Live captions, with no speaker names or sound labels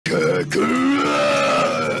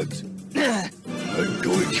Kakarot! I'm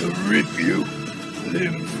going to rip you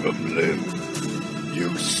limb from limb.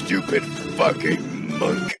 You stupid fucking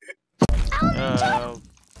monkey. Oh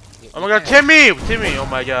my god, Timmy! Timmy, oh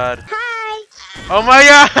my god. Hi. Oh my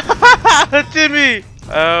god! Timmy!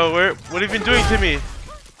 What have you been doing, Timmy? What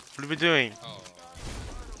have you been doing?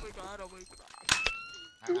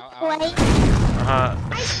 Wait. Uh-huh.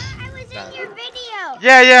 I was in your video.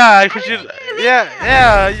 Yeah, I put you.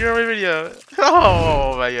 Yeah, you're in my video.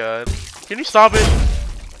 Oh my god. Can you stop it?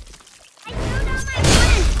 I killed all my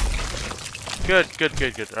friends.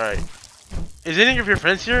 Good. Alright. Is any of your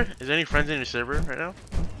friends here? Is there any friends in your server right now?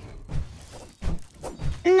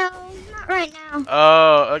 No, not right now.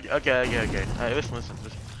 Oh, okay. Alright, listen.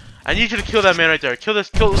 I need you to kill that man right there. Kill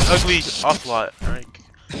this ugly ocelot. Alright.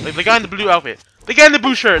 Like the guy in the blue outfit. The guy in the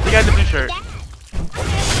blue shirt.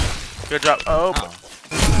 Good job. Oh.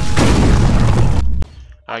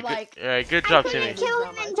 Alright, good job, Timmy. Kill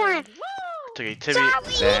him in time. It's okay, Timmy.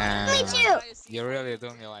 Me too. You really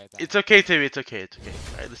doing me like that. It's okay, Timmy. It's okay.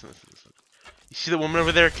 Alright, listen. You see the woman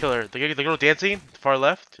over there? Kill her. The girl dancing, far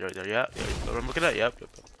left. Right there. Yeah. I'm looking at. Yep.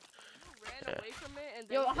 Yeah.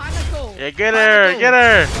 Yo, Hanako. Yeah, get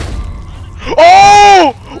her.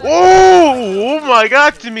 Oh my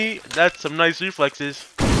god, Timmy. That's some nice reflexes.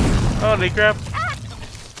 Oh, they grab.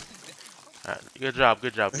 Alright, good job.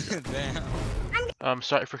 Damn.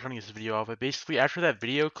 Sorry for cutting this video off, but basically after that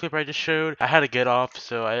video clip I just showed, I had to get off,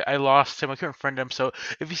 so I lost him. I couldn't friend him. So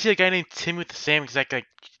if you see a guy named Tim with the same exact like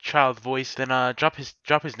child voice, then drop his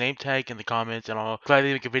name tag in the comments, and I'll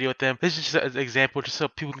gladly make a video with them. This is just an example, just so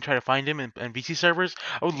people can try to find him in VC servers.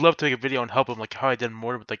 I would love to make a video and help him, like how I did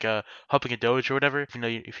more with like helping a doge or whatever. If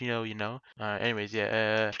you know, you know. Anyways,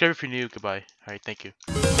 yeah. Subscribe if you're new. Goodbye. All right, thank you.